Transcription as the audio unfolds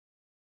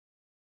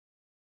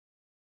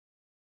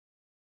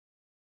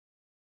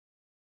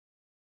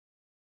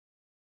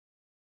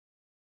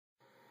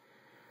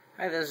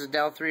Hi, this is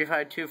Dell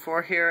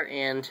 3524 here,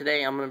 and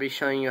today I'm going to be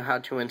showing you how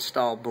to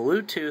install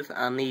Bluetooth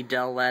on the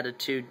Dell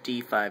Latitude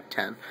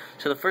D510.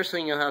 So the first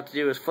thing you'll have to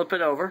do is flip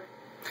it over.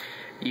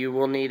 You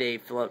will need a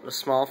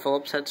small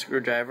Phillips head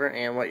screwdriver,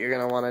 and what you're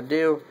going to want to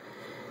do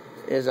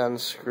is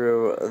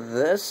unscrew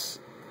this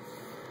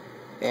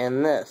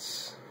and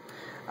this.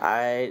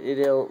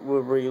 It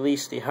will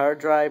release the hard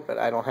drive, but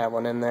I don't have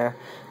one in there.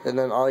 And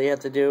then all you have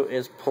to do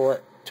is pull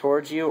it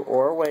towards you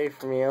or away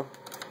from you.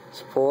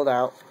 So pull it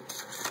out.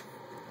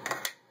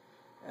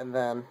 And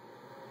then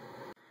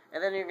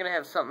you're going to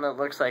have something that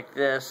looks like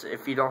this.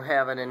 If you don't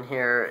have it in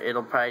here,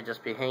 it'll probably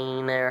just be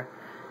hanging there,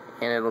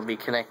 and it'll be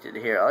connected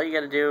here. All you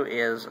got to do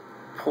is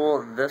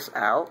pull this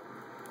out.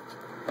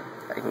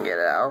 I can get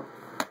it out.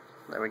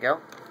 There we go.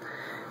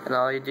 And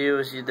all you do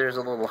is, there's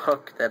a little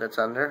hook that it's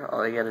under.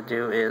 All you got to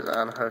do is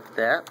unhook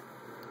that.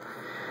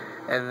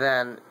 And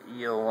then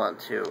you'll want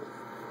to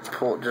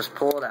just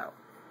pull it out.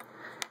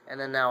 And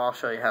then now I'll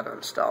show you how to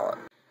install it.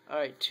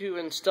 Alright, to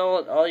install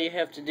it, all you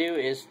have to do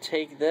is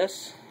take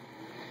this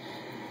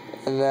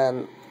and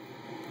then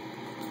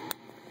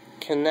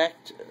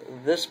connect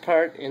this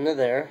part into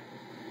there,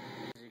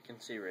 as you can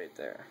see right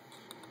there.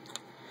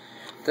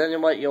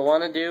 Then what you'll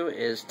want to do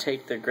is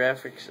take the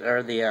graphics,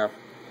 or the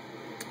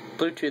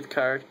Bluetooth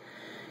card.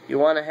 You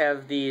want to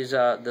have these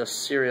the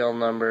serial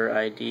number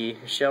ID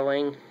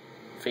showing,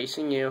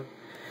 facing you,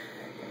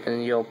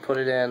 and you'll put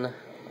it in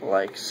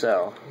like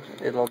so.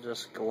 It'll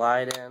just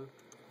glide in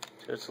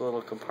to its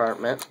little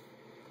compartment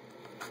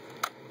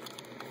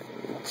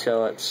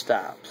until it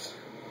stops.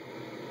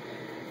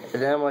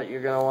 And then what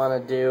you're going to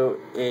want to do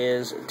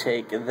is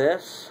take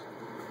this,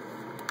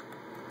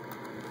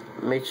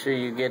 make sure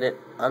you get it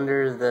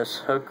under this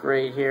hook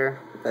right here.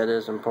 That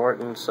is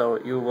important,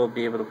 so you will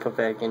be able to put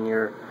back in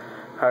your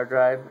hard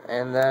drive.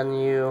 And then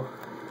you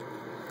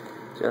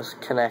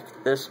just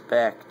connect this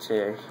back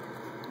to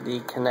the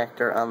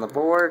connector on the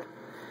board.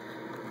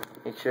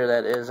 Make sure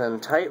that is in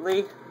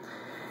tightly.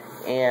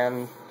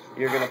 And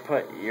you're going to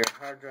put your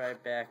hard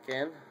drive back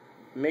in.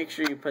 Make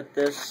sure you put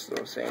this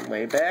the same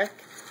way back.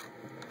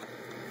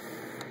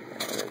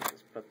 And then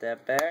just put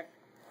that back.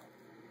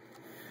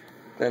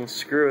 Then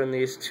screw in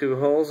these two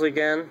holes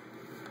again.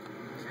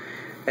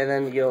 And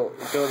then you'll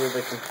go to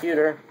the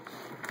computer,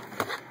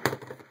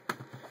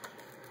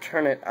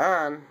 turn it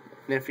on,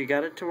 and if you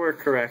got it to work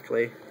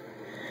correctly,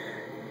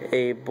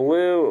 a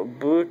blue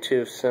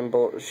Bluetooth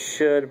symbol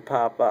should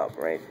pop up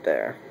right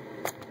there.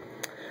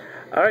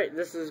 Alright,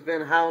 this has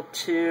been how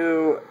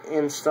to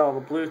install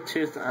the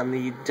Bluetooth on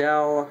the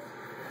Dell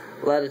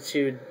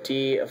Latitude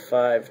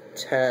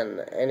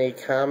D510. Any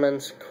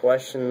comments,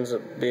 questions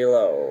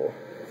below?